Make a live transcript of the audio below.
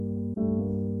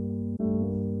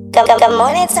Good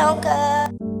morning, Tonka.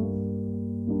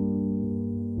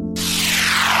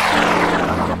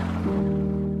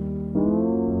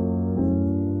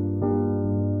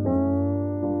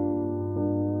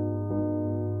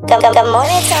 Good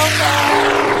morning, Tonka.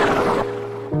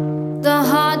 The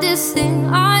hardest thing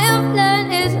I have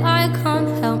learned is I can't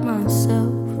help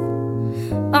myself.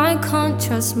 I can't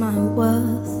trust my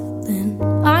worth, then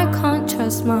I can't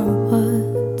trust my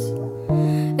words.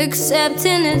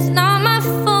 Accepting it's not my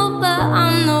fault, but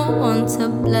I'm no one to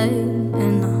blame.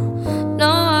 And I know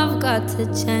I've got to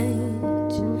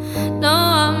change. No,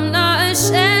 I'm not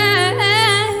ashamed.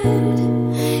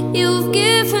 You've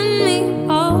given me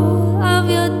all of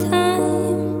your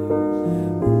time.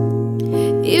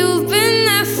 You've been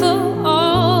there for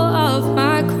all of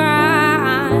my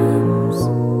crimes.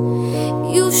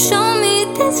 You show me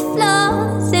there's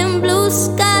flaws in blue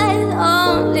skies.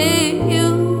 Only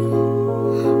you.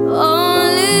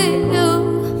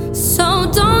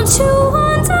 Don't you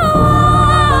wonder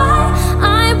why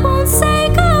I won't say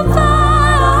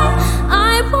goodbye?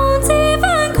 I won't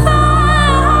even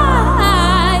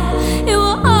cry. It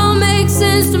will all make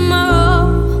sense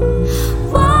tomorrow.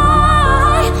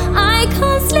 Why I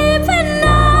can't sleep at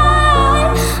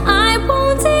night? I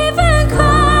won't even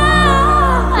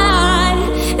cry.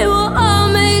 It will all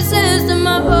make sense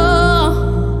tomorrow.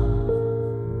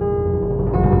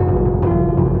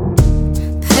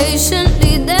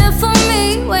 Patiently there for me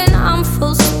when I'm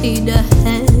full speed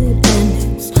ahead,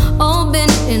 and it's all been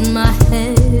in my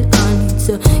head. I need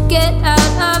to get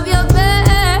out of your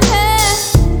bed.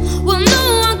 Well,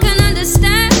 no one can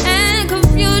understand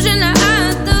confusion that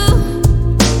I do.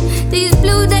 These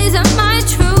blue days are my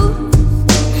truth.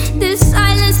 This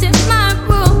silence in my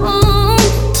room.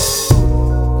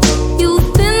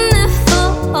 You've been there for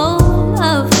all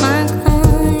of my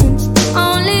crimes.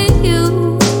 Only you.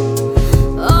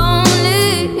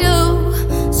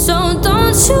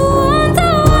 Don't you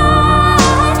wonder why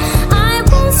I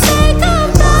won't say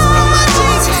goodbye? I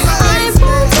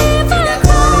won't even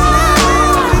cry.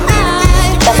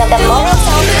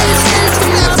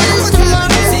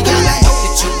 See, girl, I know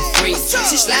that you free.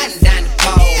 She's sliding down the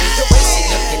pole. The way she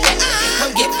looking at me, I'm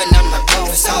giving her my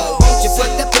bone. So won't you put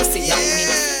that pussy on me?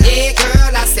 Yeah,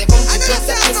 girl, I said won't you put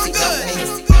that pussy on me?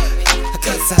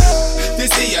 Cause this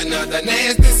is another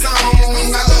nasty song.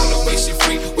 I love the way she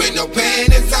free with no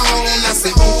panties on. I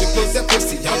said won't you put that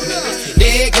pussy on me?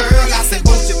 Yeah, girl, I said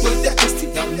won't you put that pussy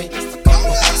on me?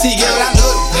 See, girl, I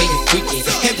love the way you freak it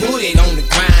and put it on the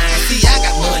grind. See, I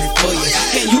got money for you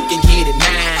and you can get it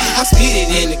mine. I spit it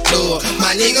in the club,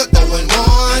 my nigga throwing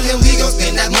one, and we gon'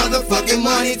 spend that motherfucking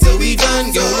money till we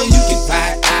done, girl. You can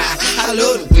buy I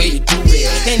love the way you do it,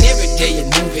 and every day you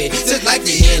move it, just like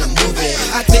you're in a movie.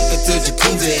 I take her to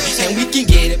Jacquees, and we can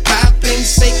get it poppin',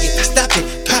 shake it, stop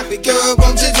it, pop it, girl,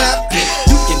 won't you drop it?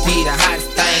 You can be the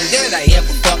hottest thing that I ever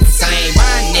fucking seen.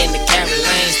 Riding in the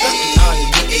Carolines, fucking all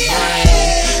you getting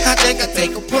rain. I think I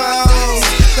take a pause,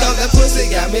 cause that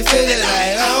pussy got me feeling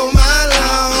like oh my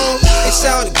lord. And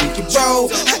shout it, we can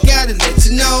roll, I gotta let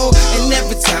you know. And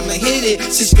every time I hit it,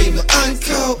 she screaming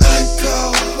uncle,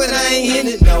 uncle, but I ain't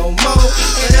hit it no more.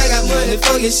 And I got money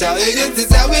for you, shout it, this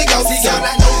is how we go. See, girl,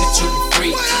 I know that you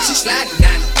free. She sliding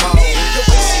down the pole, the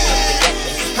way she looking at me,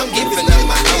 I'm giving her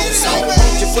my own. So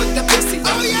won't you put that pussy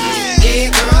on me? Yeah,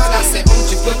 girl, I said won't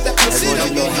you put that pussy on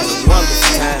me?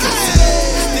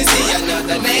 This is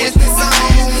another nasty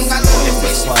song. I love the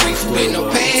way she free with no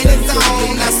panties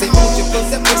on. I said won't you put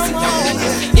that pussy on me?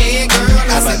 Yeah, girl,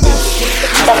 I said won't you put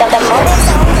that pussy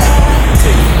on me?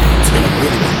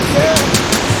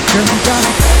 Girl, you gotta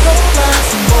go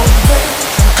last and roll the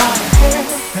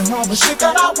and all the shit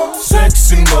that I want.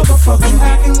 Sexy motherfucker, you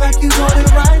acting like you want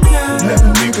it right now. Let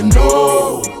a nigga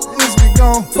know, is we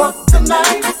gon' fuck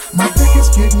tonight? My dick is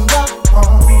getting up,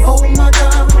 oh my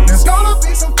god. There's gonna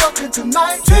be some fucking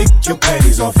tonight. Take your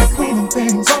panties off and cleaning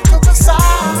things up to the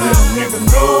side. Let a nigga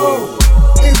know,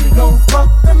 is we gon' fuck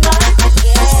tonight?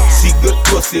 See, good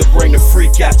pussy'll bring the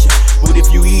freak out you. But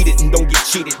if you eat it and don't get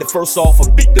cheated, the first offer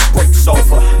beat the brakes off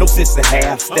her. No sense in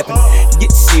half stepping.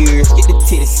 Get serious, get the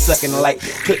titties sucking like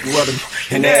clit rubbing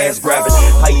and ass grabbing.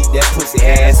 I eat that pussy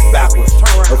ass backwards.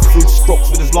 Her fruit strokes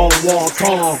with his long warm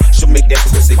tongue. She'll make that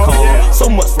pussy come. So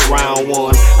much for round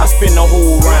one. I spend the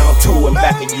whole round two and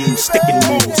back of you. Sticking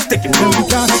moves, sticking moves. You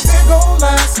got a big old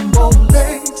ass and both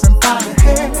legs and body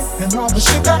hair and all the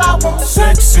shit that I want.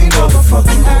 Sexy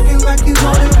motherfucker, acting like you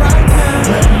want it right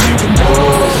now. Let me even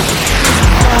know.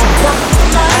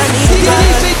 I need a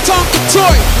Tonka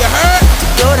toy, you heard? To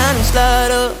go down and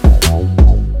slide up.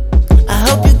 I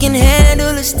hope you can handle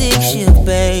a stick shift,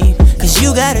 babe. Cause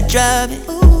you gotta drive it.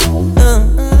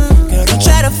 Girl, don't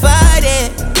try to fight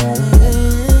it.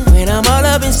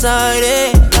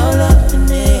 excited. All up in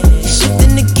it.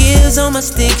 Shifting the gears on my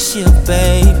stick shift,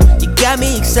 babe. You got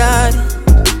me excited.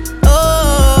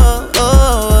 Oh,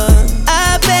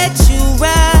 I bet you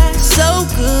ride so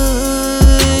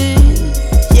good.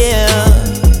 Yeah.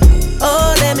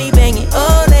 Oh, let me bang it.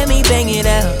 Oh, let me bang it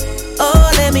out.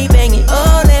 Oh, let me bang it.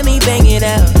 Oh, let me bang it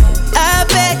out. I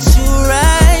bet you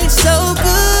ride so good.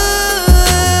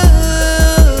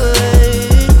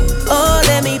 Oh,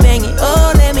 let me bang it.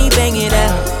 Oh, let me bang it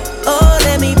out. Oh,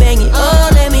 let me bang it. Oh,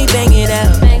 let me bang it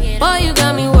out. Boy, you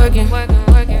got me working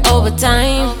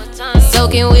overtime,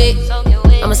 soaking wet.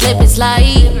 I'ma slip and slide.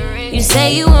 You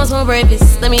say you want some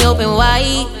breakfast, let me open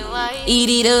wide. Eat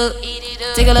it up,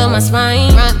 tickle up my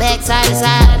spine. Front, back, side to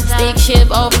side, stick shift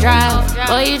overdrive.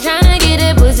 Boy, you tryna get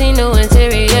that pussy, new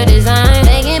interior design.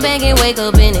 Bangin', wake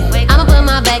up in it. I'ma put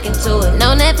my back into it.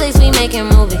 No Netflix, we making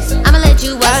movies. I'ma let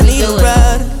you watch me do it.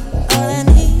 All I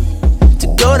need to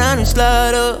go down and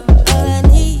slide up. All I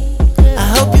need, I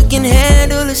hope you can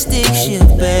handle a stick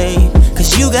shift, babe.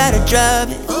 Cause you gotta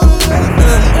drive it.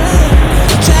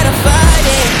 Try to fight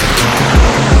it.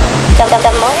 The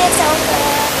morning Tonka.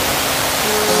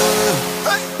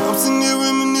 I'm sitting here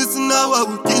reminiscing how I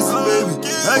was kissing, baby.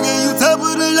 I gave you top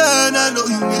of the line, I know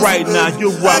you miss it, Right now,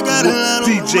 you're rocking with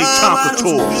DJ Tonka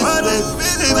Tour.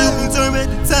 If you can turn back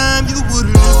the time, you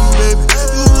would've listened, baby.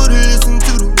 You would've listened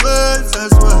to the words, I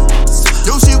swear.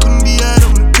 Your shit wouldn't be out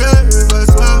on the curve, I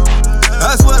swear.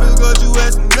 I swear to God, you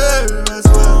had some nerve, I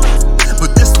swear.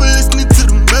 But that's for listening to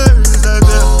the birds, I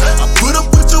bet. I put up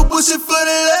with your bullshit for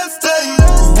the last time.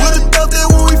 Who would've thought that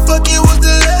when we fuck it was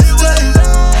the last time?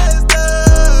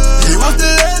 It was the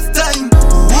last time.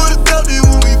 Who would've thought that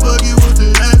when we fuck it was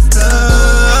the last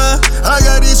time? I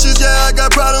got this shit, yeah, I got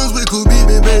problems with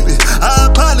Cupid, baby. I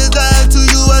apologize to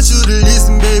you, I should've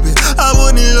listened, baby. I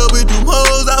wasn't in love with them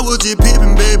hoes, I was just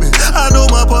pimping, baby. I know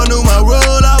my part, know my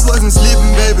role, I wasn't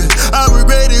slipping, baby. I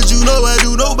regret it, you know I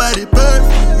do nobody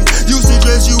perfect. Used to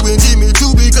dress you in Jimmy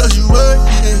too because you worth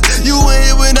it. You ain't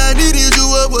here when I needed you,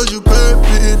 what was you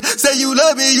perfect? Say you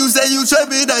love me, you say you trap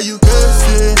it, now you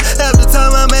cursing. Half the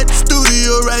time I'm at the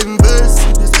studio writing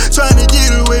verses. Trying to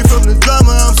get away from the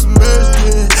drama I'm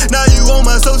submerged in. Now you on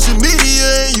my social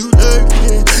media and you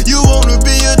lurking. You wanna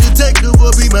be a detective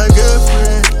or be my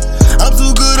girlfriend. I'm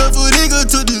too good of a nigga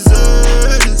to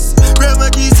deserve this. Grab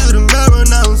my keys to the mirror,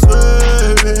 now I'm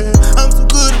swerving. I'm too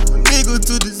good of a nigga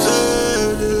to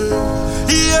deserve it.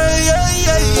 Yeah.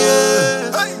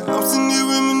 I'm sitting here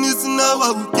reminiscing how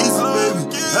I was kissing,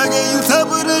 baby. I gave you top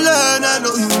of the line, I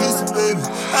know you miss it, baby.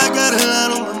 I got a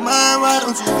line on my mind, why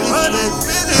don't you feel it,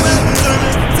 baby? If you can turn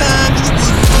back the time, you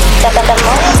would've The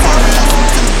morning Tonka.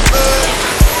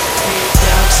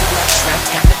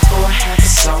 Got me for a half a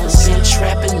song, been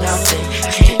trapping all day.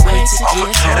 Can't wait to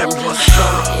get home.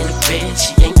 In the bed,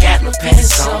 she ain't got no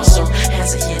pants on. So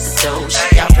as I hit the door,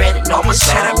 she already know what's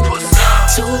on.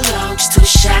 Too long, just 2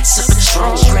 shots of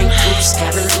Patron. Drink loose,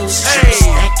 gotta lose juice.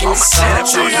 Stacking the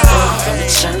songs. From the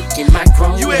jerk in my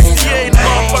grown man. USDA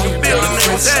motherfucking building.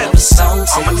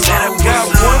 I got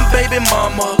one baby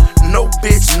mama, no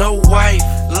bitch, no wife.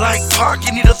 Like Park,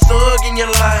 you need a thug in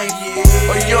your life.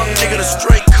 A young nigga to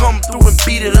straight come through and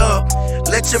beat it up.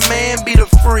 Let your man be the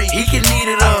free, he can eat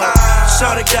it up.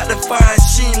 Shawty got the fire,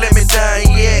 she ain't let me die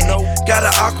yet. Got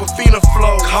an Aquafina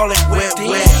flow, call it wet.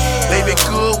 Baby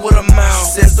good with a mouth,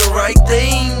 says the right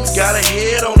things. Got a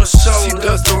head on her shoulder,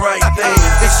 does the right thing.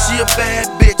 If she a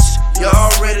bad bitch, you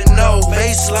already know.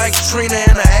 Face like Trina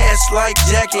and her ass like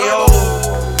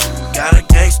Jacquees. Got a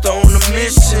gangsta on the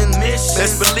mission.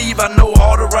 Best believe I know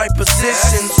all the right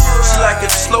positions. She like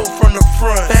it slow from the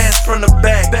front, fast from the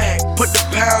back. Put the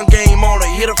pound game on her,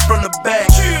 hit her from the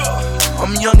back.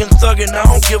 I'm young and thuggin', I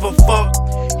don't give a fuck.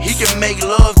 He can make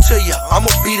love to you, I'ma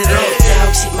beat it up.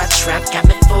 Dogs hit my trap, got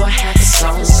me for a half a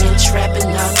song. Been trapping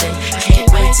all day, can't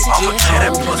wait to get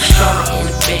home. In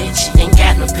the bed, she ain't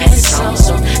got no pants on.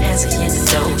 So as I hit the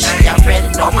door, she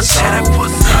already know what's on. 2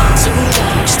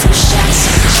 dogs, 2 shots.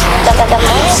 The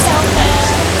morning Tonka.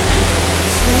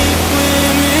 Sleep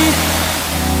with me.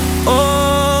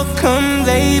 Oh, come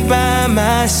lay by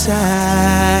my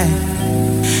side.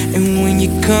 And when you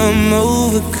come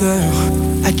over,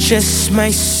 girl, I just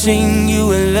might sing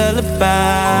you a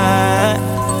lullaby.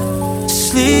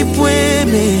 Sleep with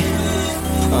me.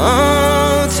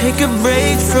 Oh, take a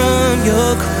break from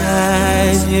your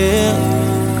cries, yeah.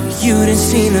 You done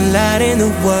seen a lot in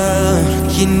the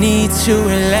world. You need to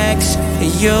relax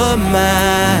your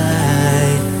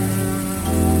mind.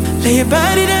 Lay your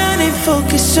body down and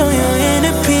focus on your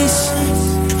inner peace.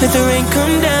 Let the rain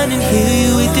come down and heal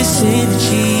you with this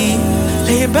energy.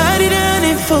 Lay your body down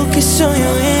and focus on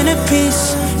your inner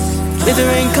peace. Let the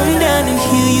rain come down and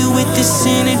heal you with this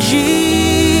energy.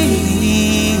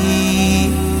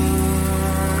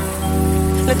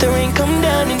 Let the rain come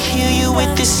down and heal you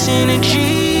with this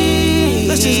energy.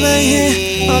 Let's just lay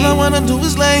here. All I wanna do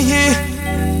is lay here.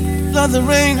 Love the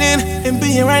rain in and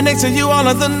being right next to you all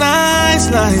of the nights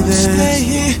like this. Stay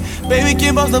here, baby,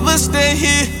 can both of us stay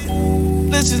here.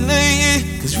 Let's just lay here.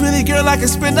 Cause really, girl, I can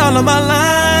spend all of my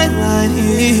life right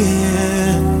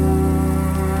here.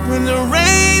 When the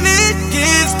rain it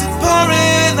gets to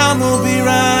pouring, I'm gonna be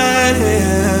right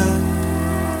here.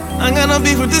 I'm gonna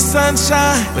be with the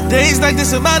sunshine, but days like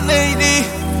this with my lady,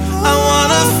 I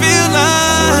wanna feel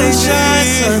like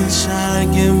sunshine, sunshine,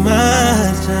 get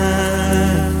my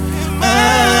time.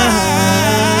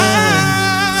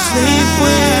 Sleep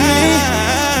with me,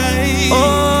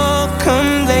 oh,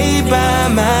 come lay by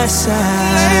my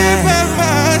side.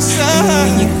 And when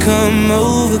you come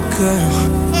over, girl,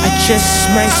 I just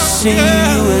might sing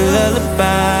you a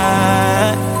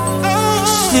lullaby.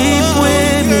 Sleep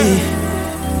with me,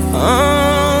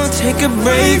 oh, take a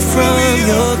break from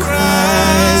your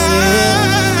cries,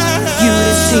 yeah. You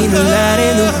done seen a lot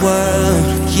in the world,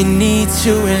 you need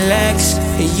to relax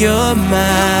your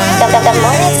mind. The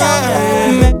morning Tonka.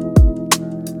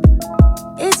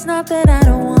 It's not that I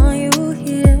don't want you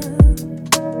here,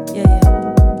 yeah, yeah.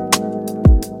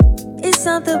 It's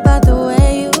something about the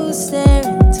way you stare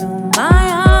into my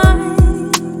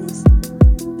eyes.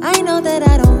 I know that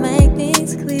I don't make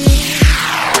things clear.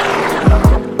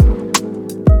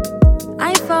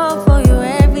 I fall for you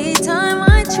every time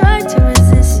I try to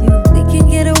resist you. We can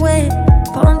get away,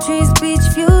 palm trees, beach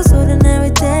views,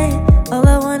 ordinary day. All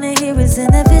I wanna hear is in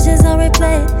the visions on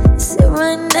replay. Sit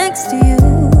right next to you,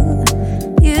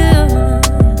 you.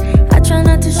 I try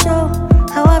not to show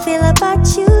how I feel about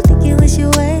you. Think you wish you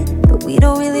away, but we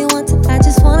don't really want to. I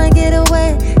just wanna get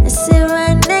away and sit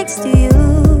right next to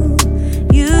you,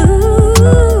 you.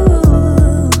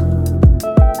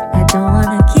 I don't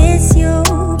wanna kiss you,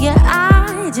 yeah,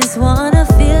 I just wanna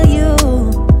feel you,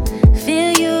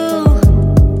 feel you.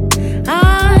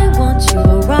 I want you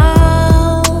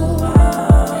around,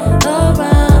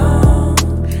 around.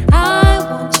 I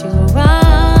want you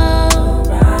around,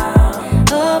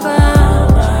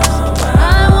 around.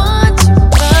 I want you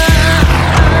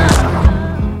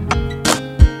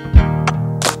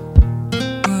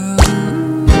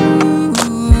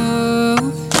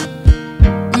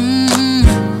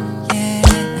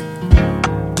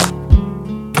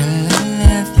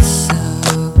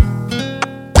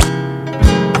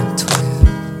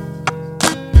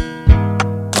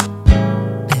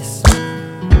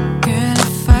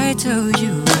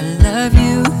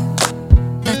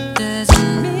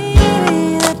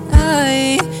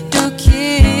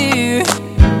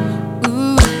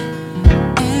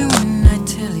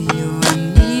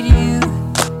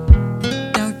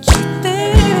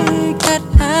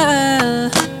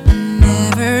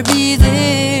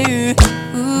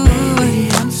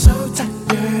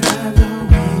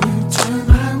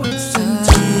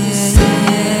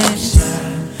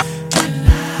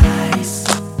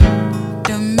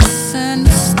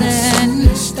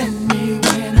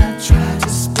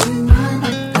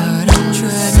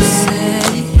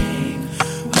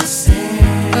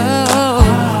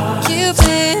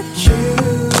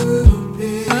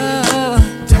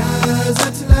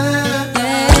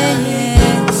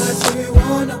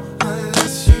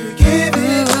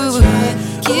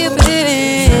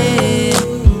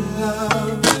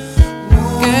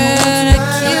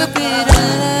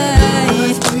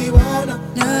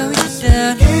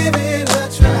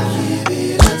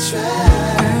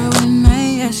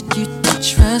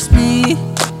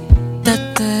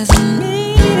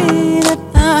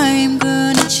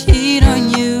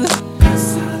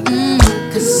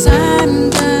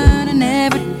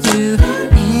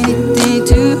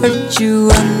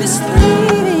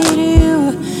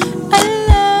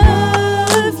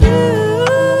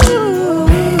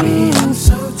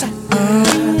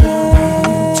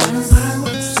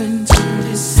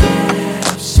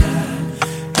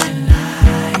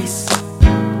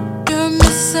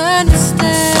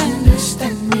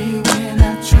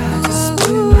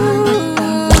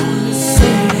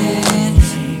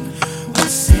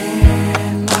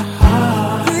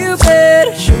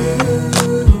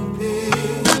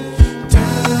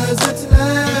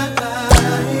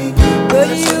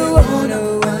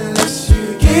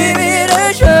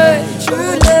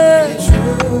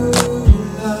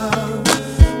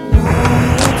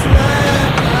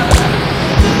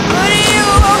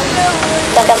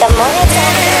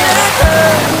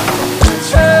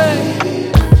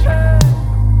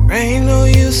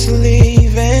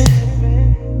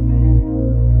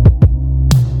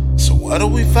What are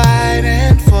we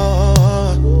fighting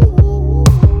for?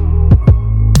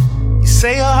 You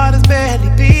say your heart is barely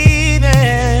beating,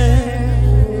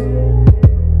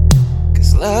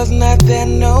 'cause love's not there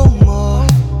no more.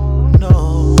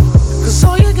 No, 'cause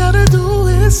all you gotta do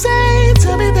is say,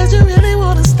 tell me that you really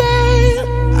wanna stay.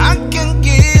 I can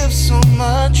give so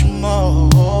much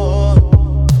more.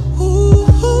 Ooh,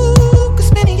 'cause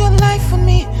spending your life with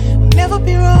me will never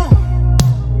be wrong,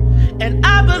 and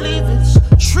I believe it's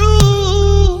true.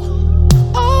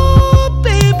 Oh,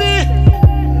 baby,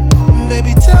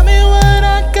 baby, tell me what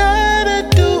I gotta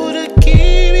do to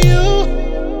keep you.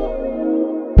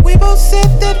 We both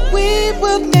said that we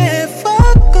will never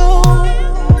go.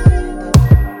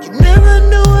 You never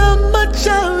knew how much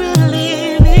I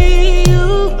really need you.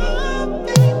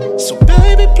 So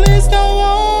baby, please don't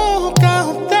walk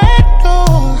out that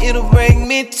door. It'll bring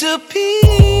me to peace.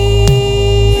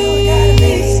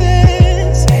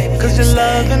 Your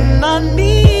loving I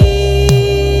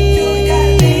need. You ain't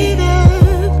gotta leave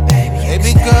it.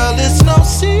 Baby girl, it's no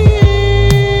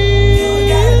secret. You ain't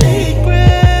gotta leave.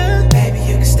 Baby,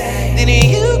 you can stay. Then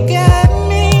you got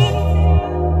me.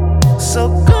 So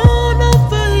gone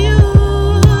over you.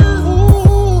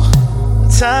 Ooh,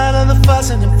 tired of the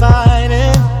fussing and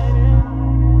fighting,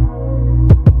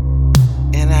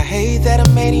 and I hate that I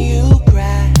made you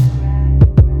cry.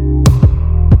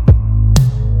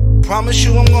 Promise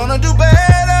you I'm gonna do better.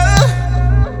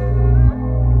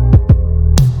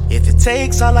 If it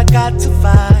takes all I got to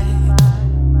fight,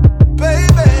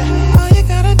 baby, all you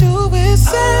gotta do is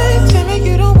say, tell me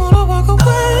you don't wanna walk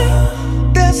away.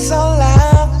 That's all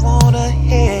I wanna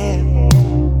hear.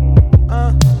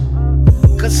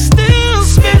 'Cause still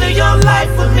spending your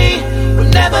life with me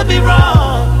will never be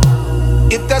wrong.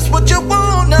 If that's what you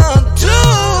wanna do,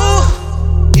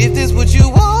 if this what you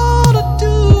wanna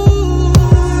do,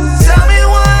 tell me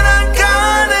what I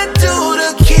gotta do to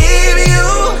keep you.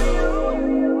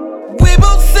 We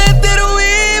both said that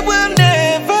we will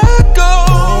never go.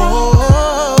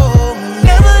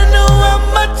 Never knew how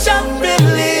much I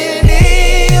really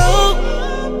need you.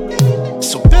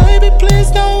 So baby, please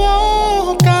don't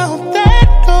walk out that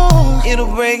door.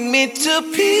 It'll bring me to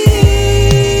pieces,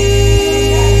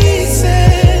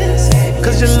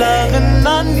 'cause your loving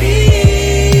I need.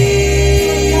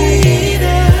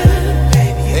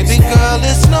 Baby girl,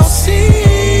 it's no secret.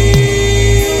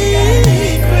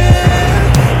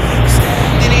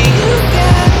 Then you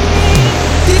got me.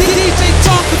 DJ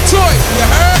Tonka Toy, you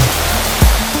heard?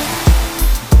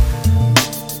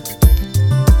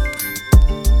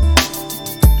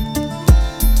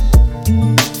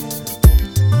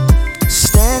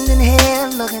 Standing here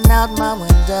looking out my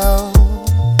window.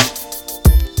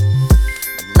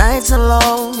 The nights are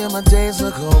long and my days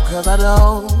are cold, 'cause I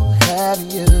don't have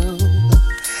you.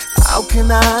 How can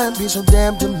I be so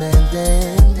damn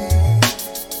demanding?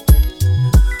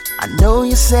 I know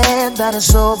you said that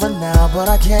it's over now, but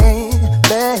I can't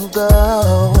let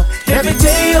go. Every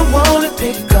day I wanna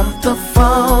pick up the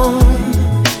phone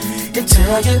and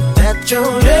tell you that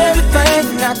you're everything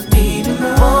I need and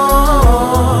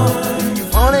more. If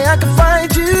only I could find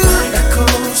you. Like a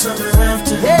cold summer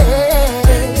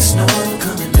afternoon, the snow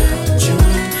coming down in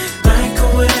June, like a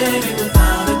wedding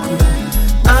without a groom.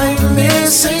 I'm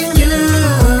missing you,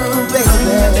 baby. I'm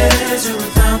the desert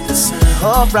without the sun.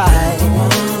 Alright. I'm the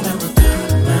woman without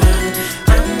a mind.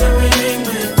 I'm the ring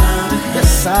without a hand.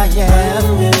 Yes, I am.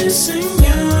 I'm missing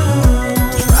you.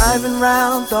 Driving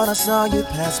round, thought I saw you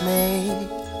pass me.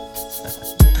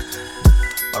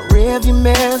 My rearview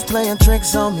mirror's playing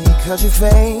tricks on me, 'cause you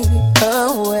fade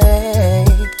away.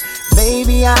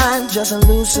 Maybe I'm just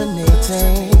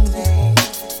hallucinating,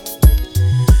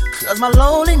 'cause my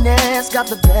loneliness got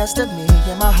the best of me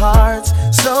and my heart's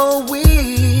so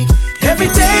weak. Every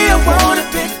day I wanna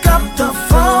pick up the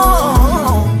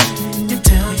phone and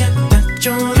tell you that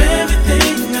you're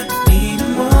everything I need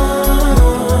and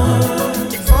more.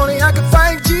 If only I could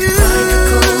find you.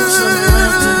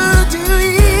 Do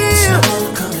you?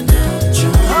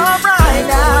 All right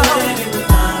now.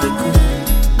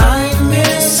 I'm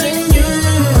missing you.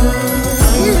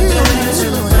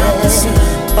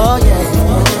 Oh yeah.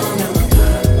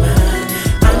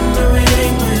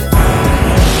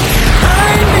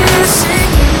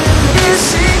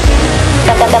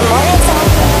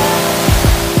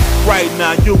 Right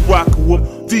now, you're rocking with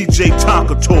DJ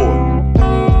Tonka Toy.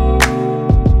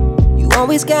 You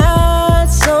always got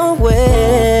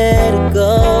somewhere to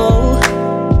go.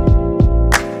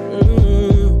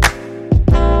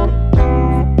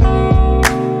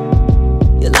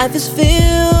 Your life is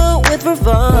filled with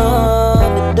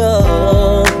revolving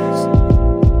doors.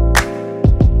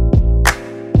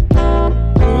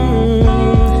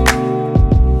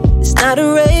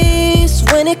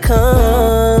 it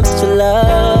comes to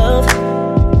love.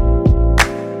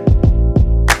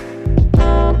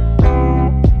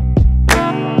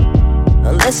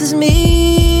 Unless it's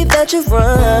me that you're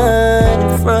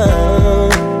running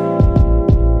from.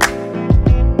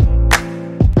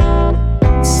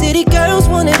 City girls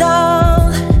want it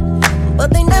all,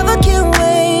 but they never can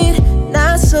wait.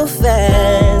 Not so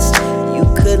fast, you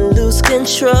couldn't lose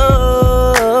control.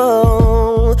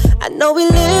 I know we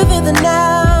live in the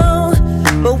now,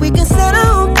 but we can set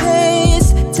our own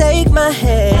pace. Take my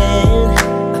hand,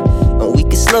 and we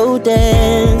can slow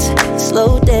dance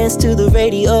to the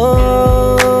radio.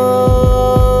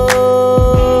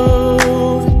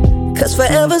 Cause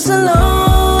forever's a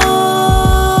long,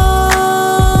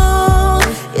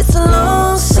 it's a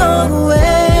long song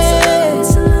away.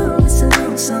 It's a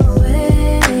long song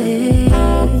away.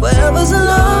 Forever's a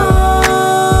long,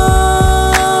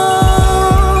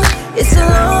 it's a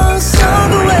long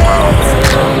song away.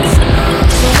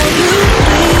 So will you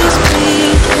please,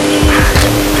 please, please, please.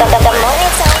 The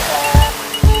morning song.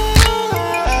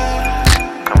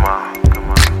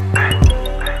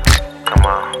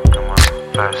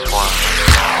 First one.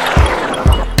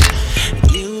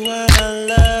 You were a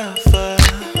lover,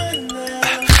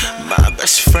 my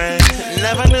best friend.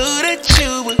 Never knew that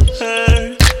you would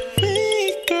hurt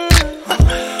me, girl.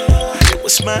 You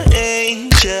was my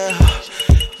angel,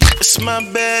 you was my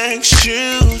best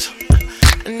shoes.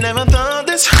 I never thought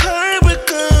this hurt would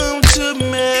come to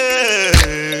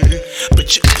me, but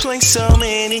you played so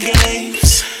many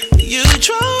games. You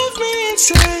drove me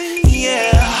insane,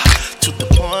 yeah. To the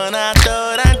point I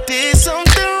thought I did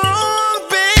something wrong,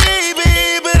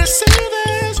 baby, but I see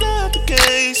that's not the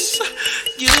case.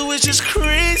 You was just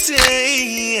crazy,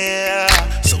 yeah.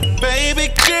 So baby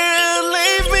girl,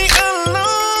 leave me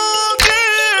alone,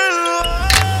 girl.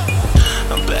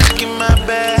 I'm back in my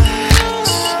bed.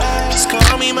 Just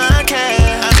call me my cat.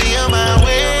 I'll be on my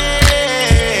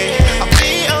way. I'll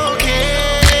be okay,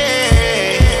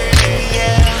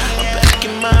 yeah. I'm back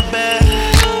in my bed.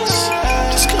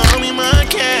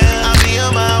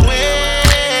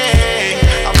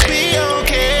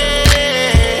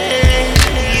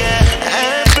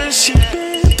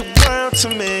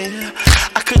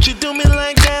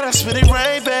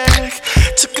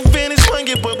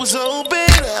 Was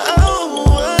open, oh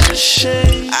what a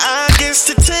shame. I guess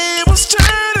the table's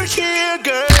turned here,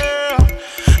 girl.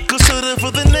 Go sort of for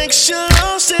the next show,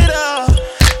 lost it all.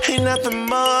 Ain't nothing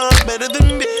more better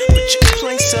than me, but you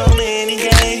play so many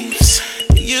games.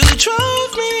 You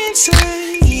drove me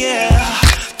insane, yeah.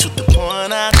 To the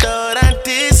point I thought I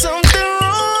did something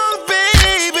wrong,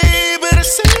 baby, but I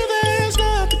see that's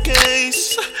not the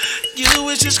case. You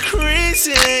was just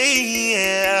crazy,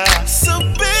 yeah. So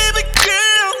baby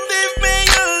girl, leave me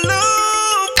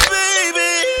alone,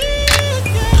 baby.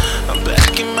 I'm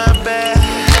back in my bed.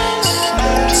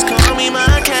 Just call me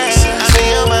my cat. I'll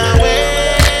be on my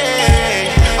way.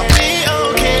 I'll be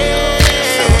okay,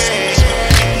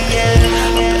 yeah.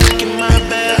 I'm back in my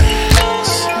bed.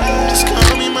 Just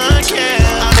call me my cat.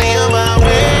 I'll be on my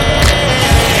way.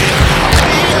 I'll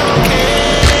be okay.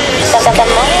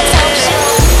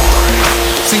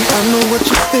 See, I know what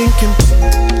you're thinking.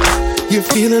 You're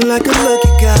feeling like a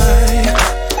lucky guy.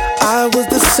 I was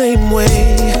the same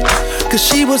way, cause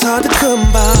she was hard to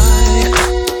come by.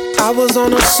 I was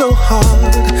on her so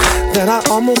hard that I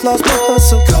almost lost my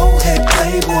hustle. Go ahead,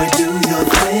 playboy, do your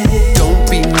thing. Don't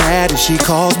be mad if she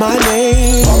calls my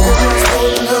name. Always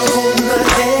holding her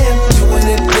hand, doing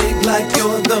it big like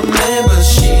you're the man. But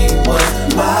she was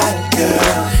my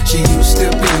girl, she used to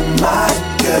be my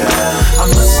girl. I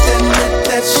must admit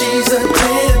that she's a 10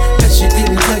 that she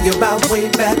didn't tell you about way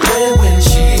back when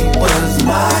she was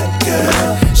my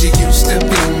girl. She used to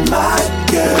be my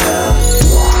girl.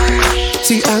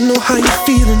 See, I know how you're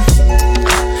feeling.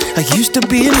 I used to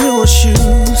be in your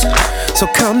shoes, so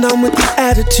calm down with the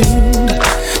attitude.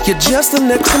 You're just the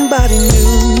next somebody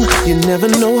new. You never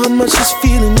know how much she's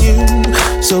feeling you,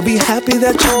 so be happy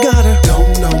that you got her.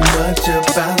 Don't know much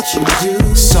about you,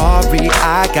 do. Sorry,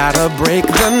 I gotta break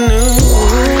the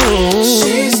news.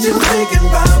 She's still thinking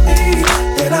about me,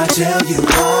 and I tell you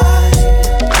why.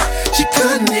 She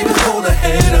couldn't even hold her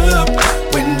head up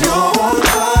when you're on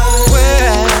fire.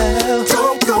 Well,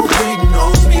 don't go waiting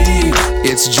on me.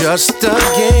 It's just a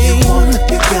game.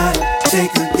 You gotta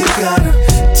take her, you gotta.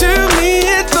 To me,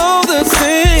 it's all the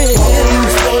same.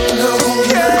 Always holding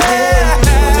her hand,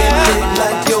 doing it big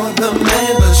like you're the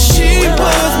man. But she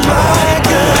was my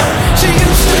girl. She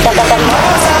used to be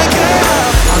my girl.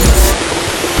 I'm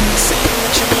saying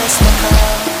that you miss my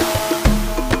call,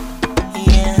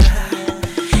 yeah,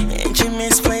 and you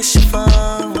misplaced your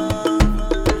phone,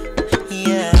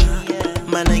 yeah.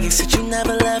 My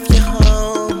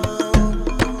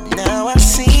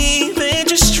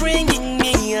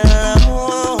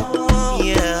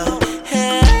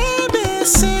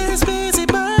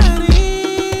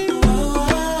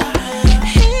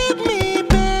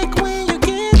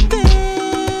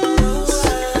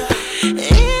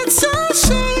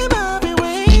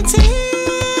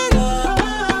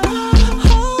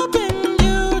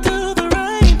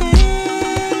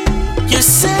You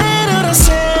said on a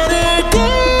Saturday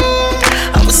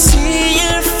I will see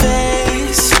your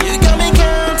face. You got me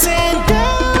counting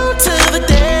down to the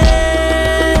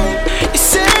day. You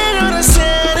said on a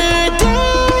Saturday,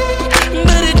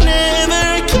 but it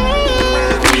never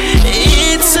came.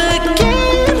 It's a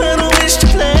game I don't wish to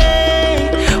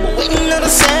play. Waiting on a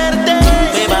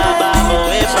Saturday. We ba ba ba,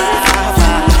 we ba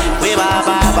ba, we ba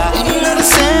ba ba. Waiting on a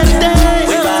Saturday.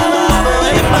 We ba ba ba,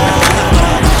 we ba ba.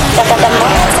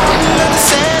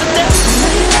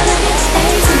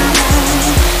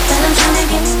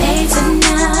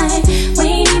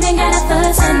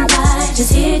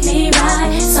 Just hit me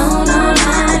right, song all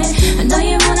night. I know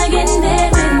you wanna get in bed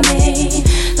with me,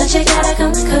 but you gotta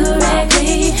come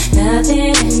correctly.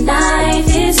 Nothing in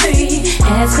life is free,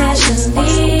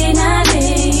 especially not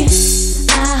me.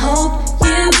 I hope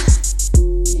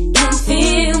you can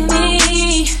feel me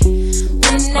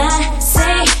when I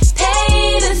say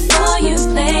pay before you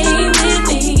play with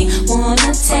me.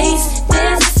 Wanna taste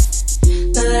this,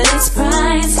 but it's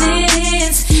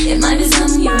priceless. It might be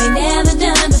something you ain't never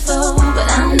done before, but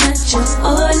I'm not your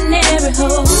ordinary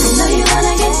hoe. I know you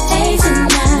wanna get paid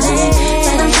tonight,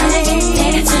 but I'm trying to get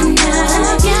paid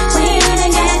tonight. We ain't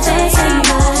get paid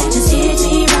tonight. Just hit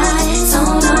me right,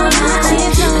 song all night.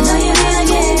 I know you wanna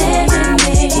get paid with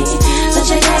me, but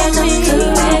you gotta do it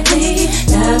correctly.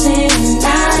 Nothing in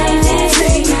life is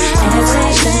free,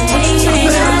 especially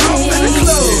not.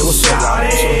 What's up?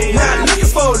 Not looking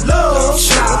for love,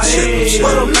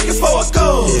 but I'm looking for a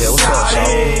goal.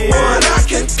 One I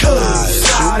can cut,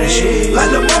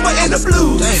 like the mama in the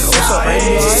blues.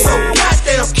 So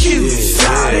goddamn cute,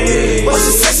 but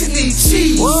she said she need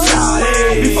cheese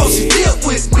before she deal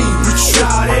with me.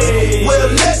 Well,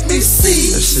 let me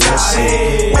see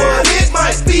what it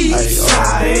might be,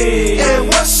 and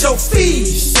what's your fee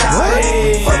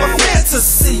for my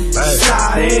fantasy.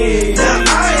 Now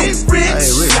I ain't rich,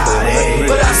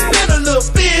 but I spend a little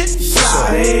bit.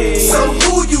 So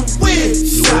who you with?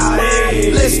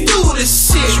 Let's do this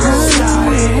shit. I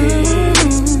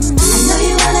know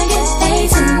you wanna get paid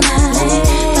tonight,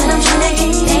 but I'm tryna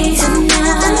get paid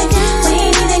tonight. We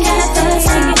ain't even got the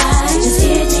same vibe. Just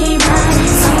hit me right,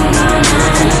 song all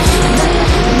night.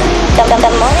 The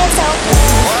morning zone.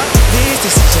 These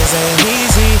decisions ain't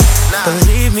easy.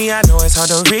 Believe me, I know it's hard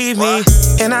to read me.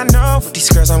 And I know with these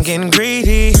girls I'm getting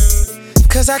greedy,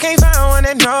 cause I can't find one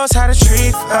that knows how to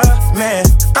treat a man.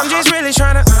 I'm just really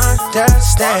trying to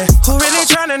understand who really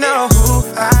trying to know who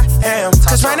I am.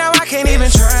 Cause right now I can't even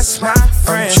trust my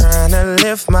friends. I'm trying to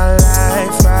live my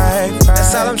life right.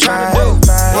 That's all I'm trying to do.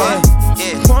 Right.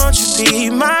 Won't you be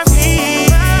my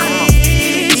peace?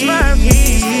 My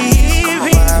peace.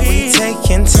 Why we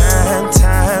taking time?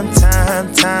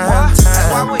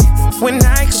 When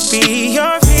I could be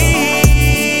your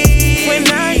peace. When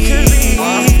I could be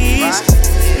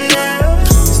now.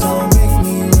 Please don't make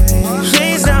me wait.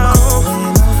 Please don't.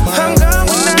 I'm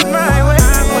going out my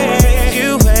way. You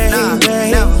wait,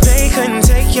 babe. They couldn't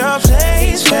take your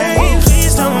place, babe.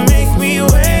 Please don't make me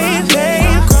wait,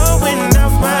 babe. Going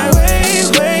out my way,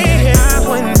 wait. I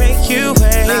wouldn't make you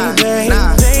wait, babe.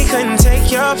 They couldn't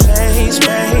take your place,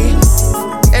 babe.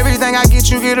 Everything I get,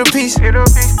 you get a piece.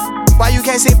 Why you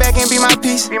can't sit back and be my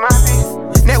piece?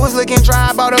 Net was looking dry,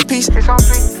 I bought a piece.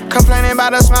 Complaining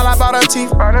about her smile, I bought her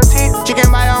teeth. She can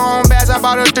buy her own bags, I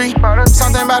bought her 3.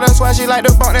 Something about her swag, she like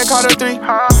the bunk that called her 3.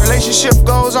 Relationship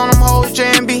goals on them hoes,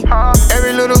 J&B.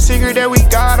 Every little secret that we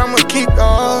got, I'ma keep.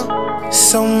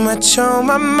 So much on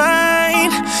my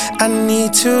mind, I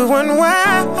need to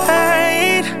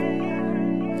unwind.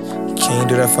 Can you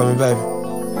do that for me, baby?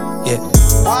 Yeah.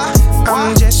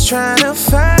 I'm just trying to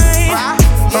find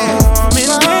warm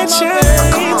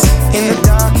intentions in the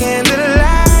dark and the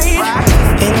light,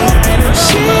 in the night of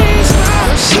she's.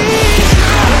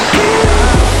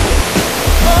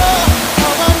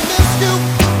 How I miss you.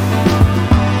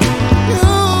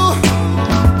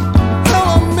 How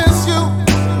I miss you.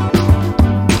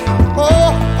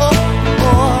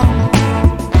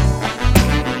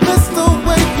 Miss the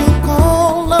way you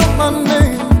call out my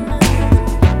name.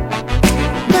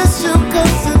 Miss you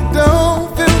 'cause it don't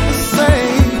feel the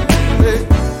same.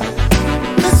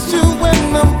 Miss you when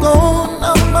I'm gone.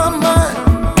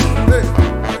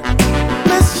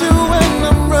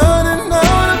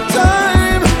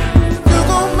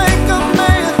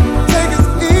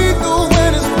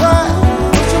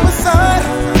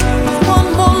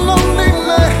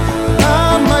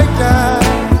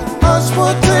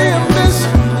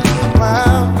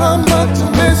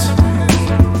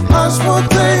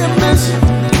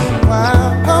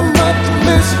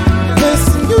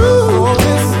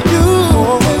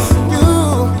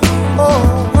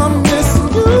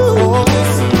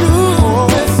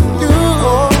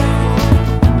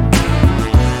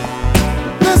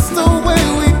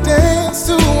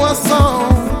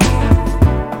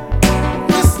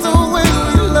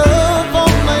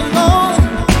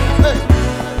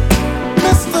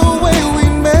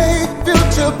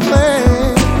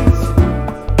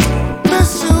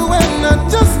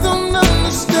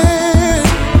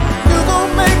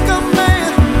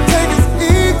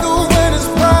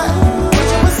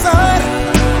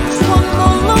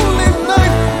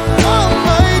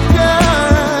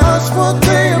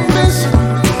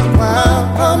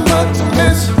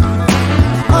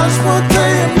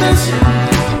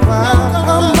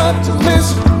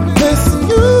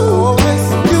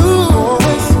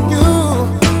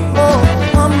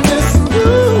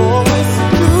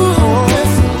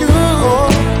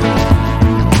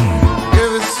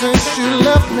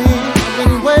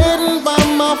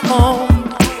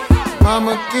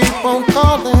 I'ma keep on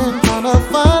calling, trying to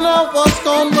find out what's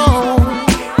going on.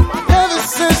 Ever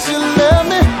since you left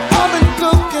me, I've been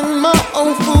cooking my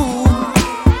own food.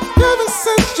 Ever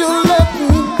since you left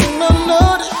me, and I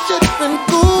know this shit been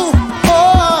cool.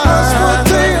 Oh, just one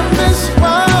day I miss you.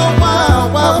 Wow,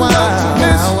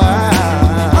 miss you.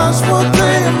 Just one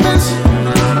day I miss you.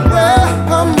 Yeah,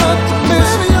 how much I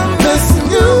miss you. Missing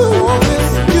you,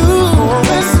 missing you,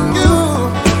 missing you.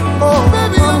 Oh,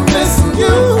 baby, I'm missing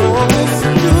you,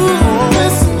 missing you,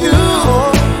 missing you.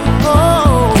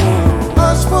 Oh,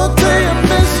 just one day I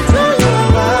miss you.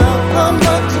 How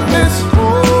much I miss you.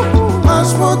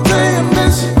 Just one day I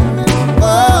miss you.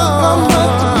 Oh, how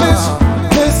much I miss you.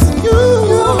 Missing you,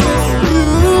 missing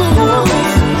you,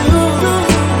 missing you.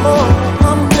 Oh,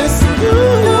 I'm missing you,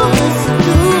 missing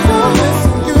you,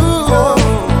 missing you.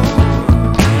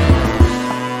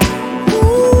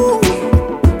 Ooh,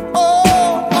 oh,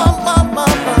 my.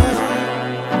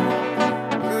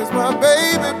 It's my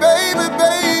baby.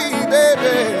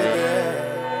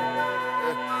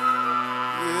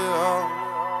 Yeah.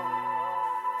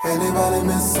 Anybody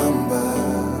miss somebody?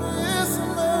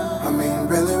 I mean,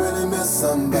 really miss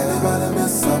somebody. Anybody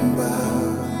miss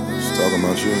somebody? She's talking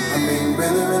about you. I mean,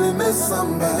 really miss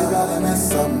somebody. Anybody miss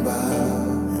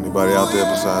somebody? Anybody out there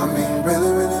beside me? I mean,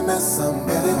 really miss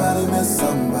somebody. Anybody miss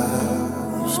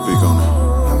somebody? Speak on it.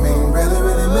 I mean,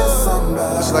 really miss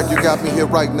somebody. It's like you got me here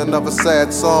writing another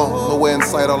sad song. Nowhere in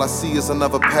sight, all I see is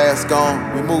another past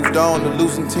gone. We moved on to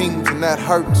losing teams, and that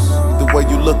hurts. The way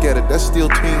you look at it, that's still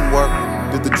teamwork.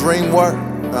 Did the dream work?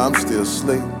 Nah, I'm still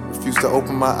asleep. Refuse to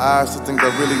open my eyes to things I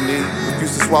really need.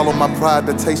 Refuse to swallow my pride,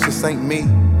 that taste just ain't me.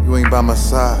 You ain't by my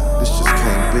side, this just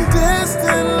can't be.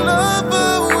 Distant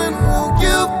lover, when will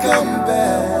you come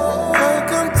back? I'll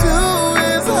come to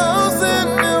his house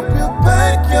and help you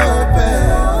pack your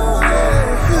bag.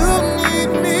 You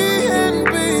need me and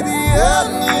baby I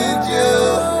need you.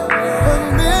 I'm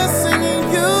missing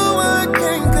you, I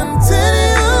can't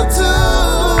continue to.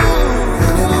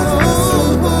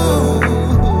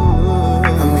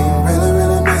 I mean,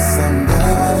 really miss somebody.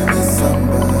 Anybody miss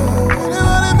somebody?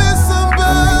 Anybody miss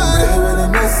somebody? I mean, really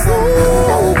miss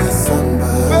somebody. Miss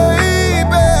somebody.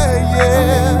 Baby, yeah.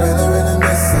 I mean, really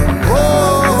miss somebody.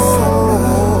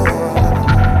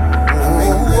 I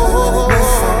mean, really miss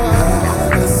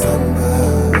somebody. Miss somebody.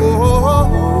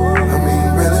 I mean,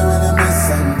 really miss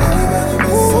somebody.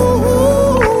 Miss somebody.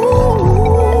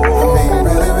 I mean,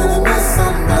 really miss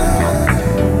somebody.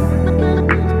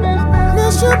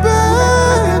 Miss you, baby.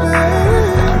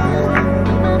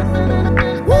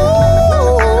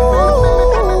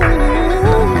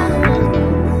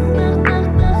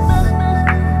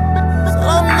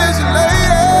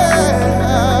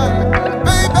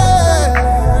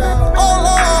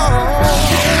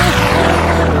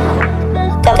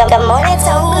 Good morning,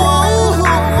 Tonka.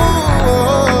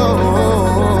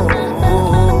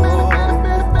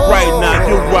 Right now,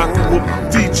 you're rocking with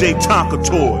DJ Tonka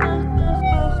Toy.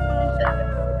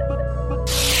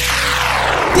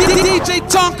 DJ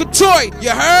Tonka Toy,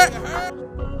 you heard?